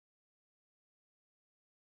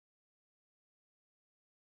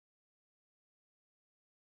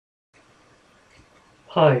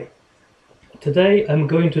Hi, today I'm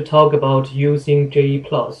going to talk about using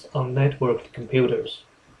jEPlus on networked computers.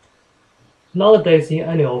 Nowadays in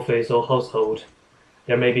any office or household,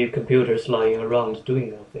 there may be computers lying around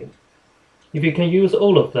doing nothing. If you can use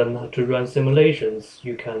all of them to run simulations,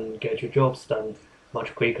 you can get your jobs done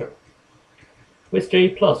much quicker. With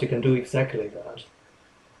jEPlus you can do exactly that.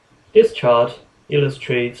 This chart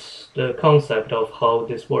illustrates the concept of how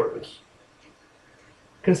this works.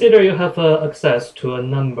 Consider you have access to a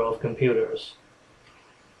number of computers,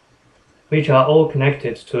 which are all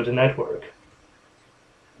connected to the network.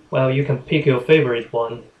 Well, you can pick your favorite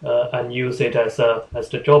one and use it as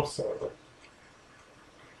the job server.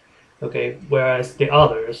 Okay, whereas the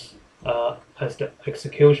others as the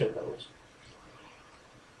execution nodes.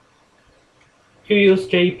 You use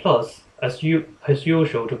jEPlus as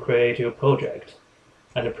usual to create your project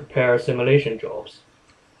and prepare simulation jobs.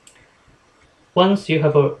 Once you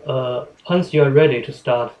are ready to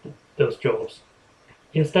start those jobs,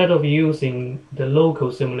 instead of using the local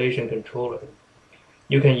simulation controller,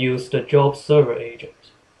 you can use the job server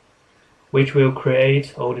agent, which will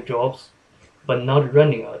create all the jobs, but not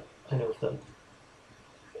running any of them.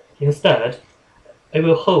 Instead, it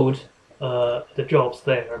will hold the jobs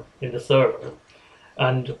there in the server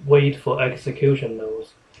and wait for execution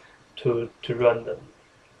nodes to run them.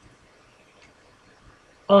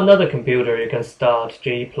 On another computer, you can start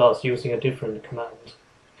jEPlus using a different command.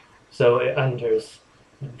 So it enters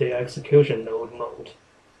the execution node mode.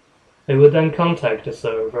 It will then contact the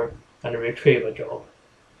server and retrieve a job,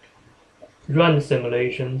 run the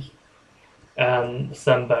simulations, and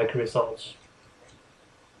send back results.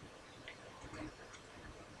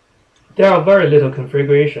 There are very little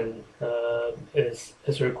configuration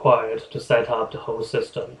is required to set up the whole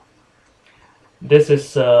system. This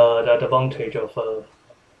is the advantage of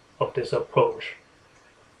this approach.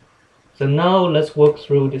 So now let's walk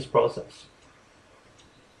through this process.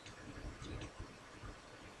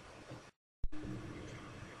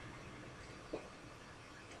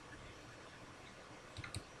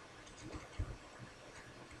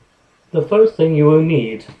 The first thing you will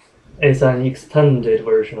need is an extended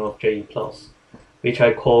version of jEPlus, which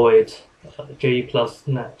I call it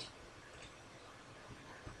jEPlus+Net.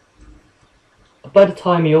 By the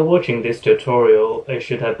time you're watching this tutorial, it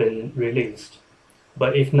should have been released,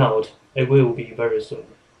 but if not, it will be very soon.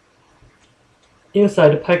 Inside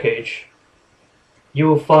the package, you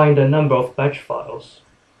will find a number of batch files.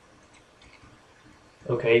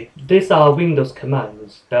 Okay, these are Windows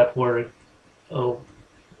commands that work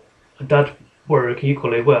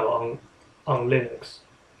equally well on Linux.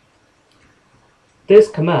 These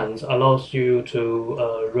commands allows you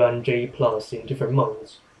to run jEPlus in different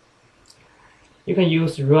modes. You can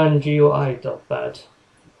use run GUI.bat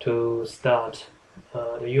to start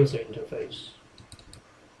the user interface.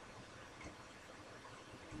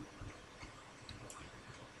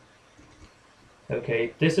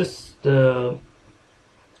 Okay, this is the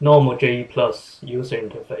normal jEPlus user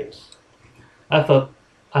interface.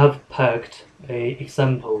 I've packed a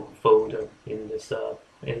example folder in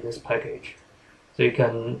this package, so you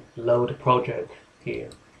can load the project here.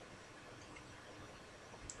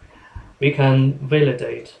 We can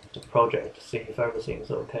validate the project to see if everything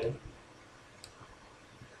is okay.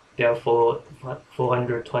 There are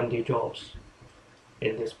 420 jobs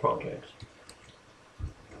in this project.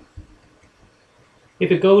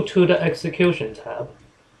 If you go to the execution tab,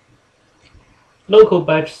 local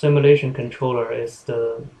batch simulation controller is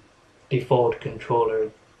the default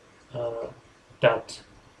controller that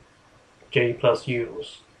jEPlus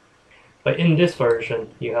uses. But in this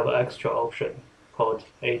version, you have an extra option called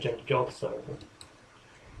Agent Job Server.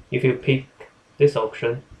 If you pick this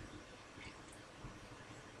option,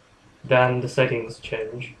 then the settings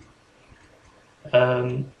change.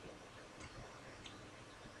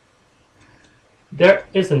 There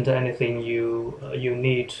isn't anything you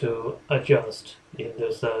need to adjust in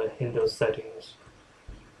those settings.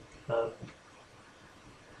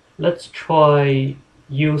 Let's try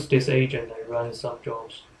use this agent and run some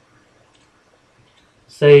jobs.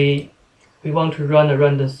 Say we want to run a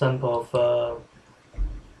random sample of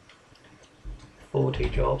 40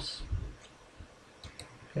 jobs.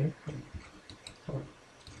 Okay.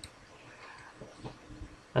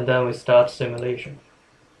 And then we start simulation.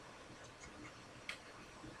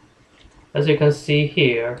 As you can see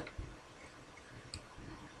here,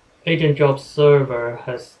 Agent Job Server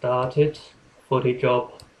has started 40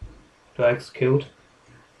 jobs to execute,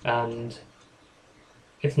 and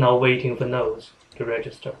it's now waiting for nodes to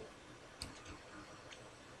register.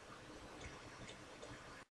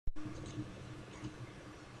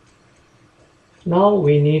 Now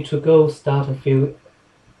we need to go start a few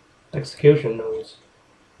execution nodes.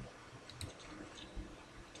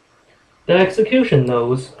 The execution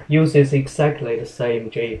nodes uses exactly the same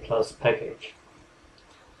jEPlus package.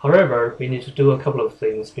 However, we need to do a couple of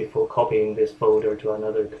things before copying this folder to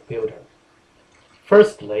another computer.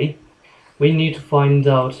 Firstly, we need to find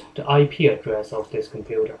out the IP address of this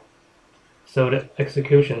computer, so the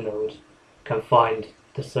execution node can find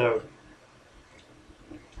the server.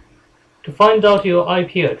 To find out your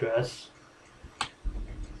IP address,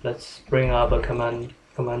 let's bring up a command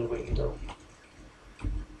window.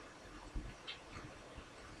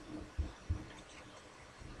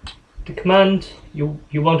 The command you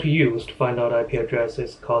want to use to find out IP address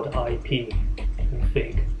is called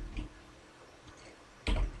ipconfig.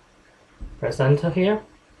 Press enter here.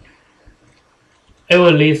 It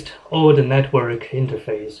will list all the network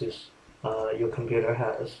interfaces your computer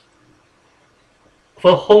has.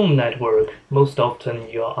 For home network, most often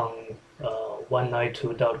you're on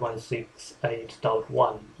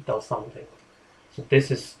 192.168.1. something. So this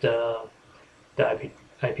is the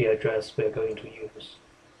IP address we're going to use.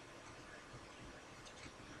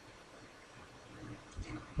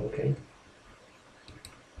 Okay.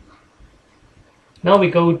 Now we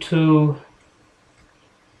go to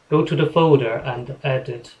the folder and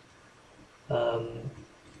edit run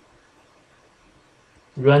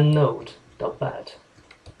node.bat.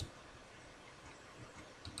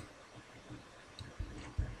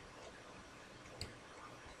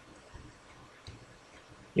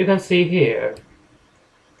 You can see here,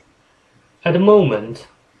 at the moment,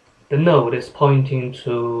 the node is pointing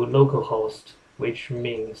to localhost, which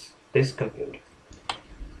means this computer.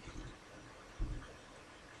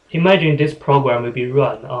 Imagine this program will be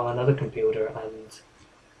run on another computer and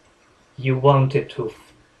you want it to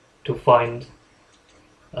find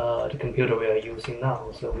the computer we are using now.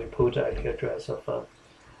 So we put the IP address of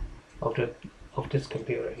this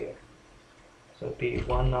computer here. So it'd be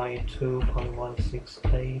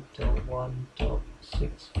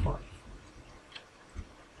 192.168.1.65.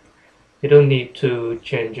 You don't need to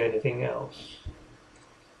change anything else.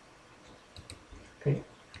 Okay,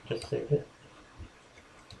 just save it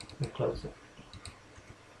and close it.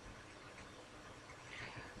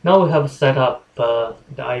 Now we have set up the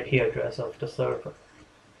IP address of the server.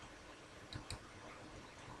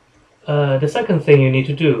 The second thing you need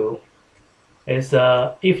to do is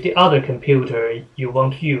if the other computer you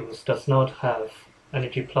want to use does not have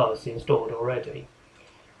jEPlus installed already,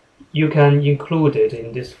 you can include it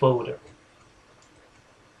in this folder,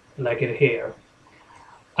 like it here.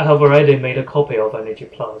 I have already made a copy of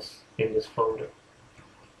jEPlus in this folder.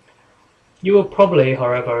 You will probably,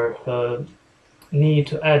 however, need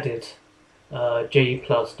to edit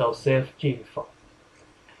jEPlus.cfg file.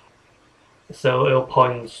 So it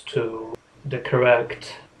points to the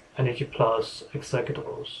correct jEPlus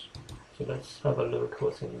executables. So let's have a look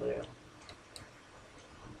what's in there.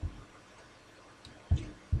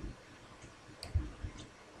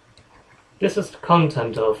 This is the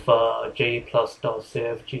content of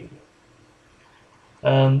jEPlus.cfg.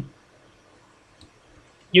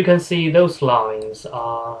 You can see those lines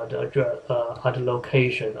are the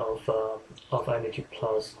location of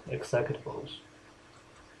jEPlus executables.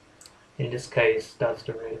 In this case, that's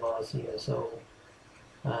the reverse ESO,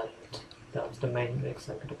 and that's the main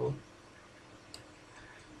executable.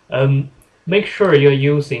 Make sure you're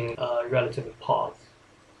using a relative path.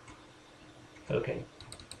 Okay.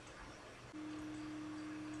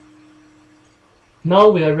 Now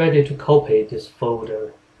we are ready to copy this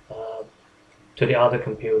folder to the other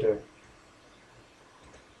computer.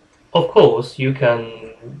 Of course, you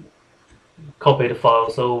can copy the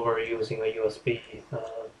files over using a USB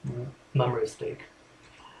memory stick.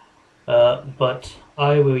 But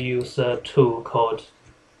I will use a tool called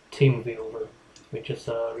TeamViewer, which is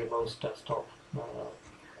a remote desktop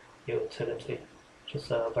utility, which is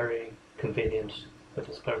very convenient for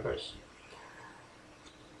this purpose.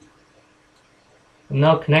 I'm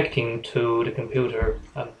now connecting to the computer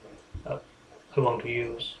I want to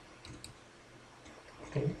use.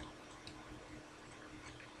 Okay.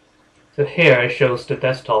 So here it shows the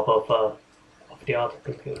desktop of the other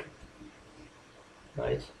computer.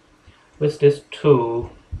 Right. With this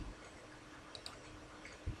tool,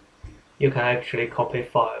 you can actually copy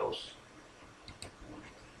files.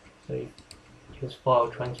 So you use file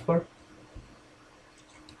transfer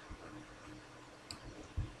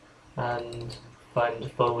and find the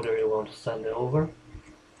folder you want to send it over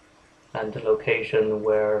and the location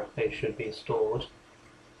where it should be stored.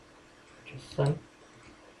 Just send.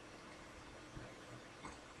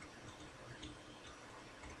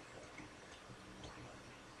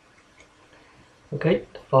 Okay,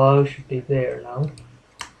 the file should be there now.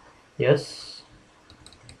 Yes,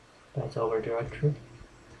 that's our directory.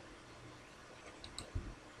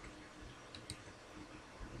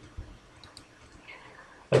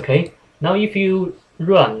 Okay, now if you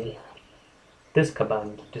run this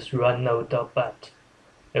command, just run node.bat,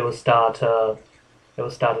 it will start a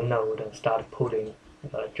node and start pulling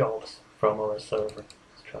jobs from our server.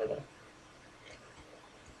 Let's try that.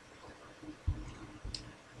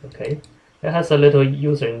 Okay, it has a little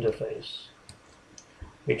user interface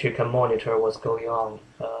which you can monitor what's going on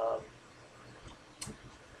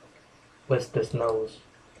with this node.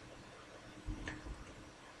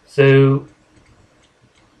 So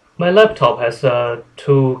my laptop has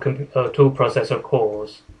two processor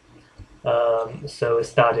cores, so it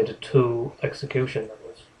started two execution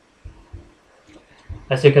nodes.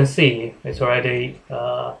 As you can see, it's already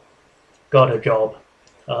got a job.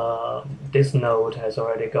 This node has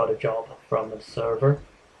already got a job from the server,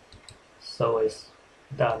 so it's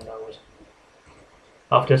that node.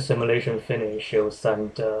 After simulation finish, it will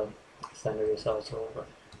send the results over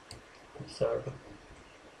to the server.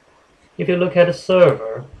 If you look at the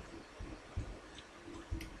server,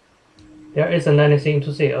 there isn't anything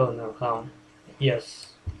to see. Oh no,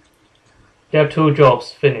 yes, there are two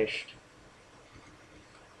jobs finished,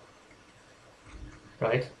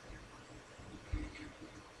 right?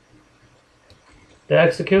 The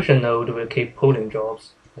execution node will keep pulling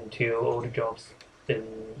jobs until all the jobs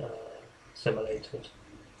been simulated.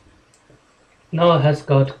 Now it has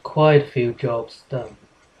got quite a few jobs done.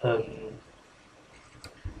 Now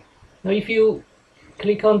if you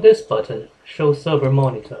click on this button, Show Server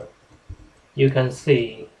Monitor, you can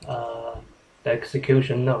see the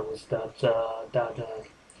execution nodes that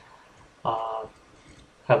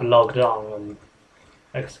have logged on and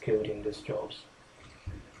executing these jobs.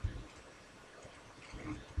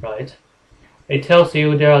 Right? It tells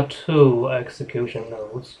you there are two execution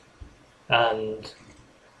nodes, and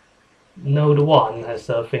node 1 has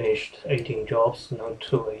finished 18 jobs, node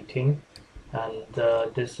 2 18, and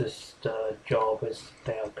this is the job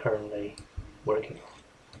they are currently working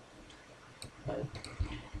on. Right.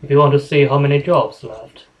 If you want to see how many jobs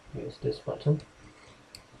left, use this button.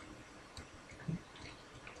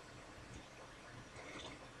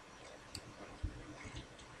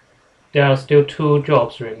 There are still two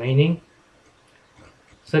jobs remaining.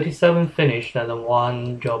 37 finished and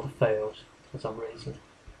one job failed for some reason.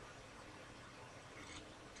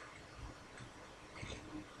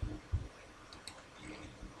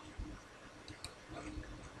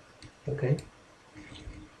 Okay.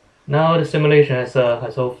 Now the simulation has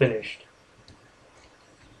all finished.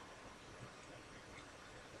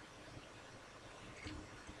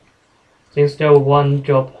 Since there was one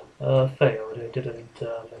job failed, it didn't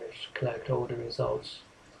manage to collect all the results.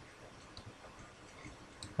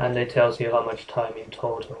 And it tells you how much time in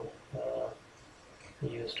total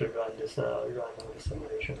used to run all the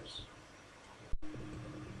simulations.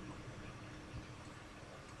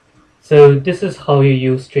 So this is how you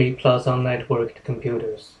use jEPlus on networked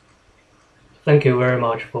computers. Thank you very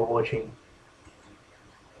much for watching.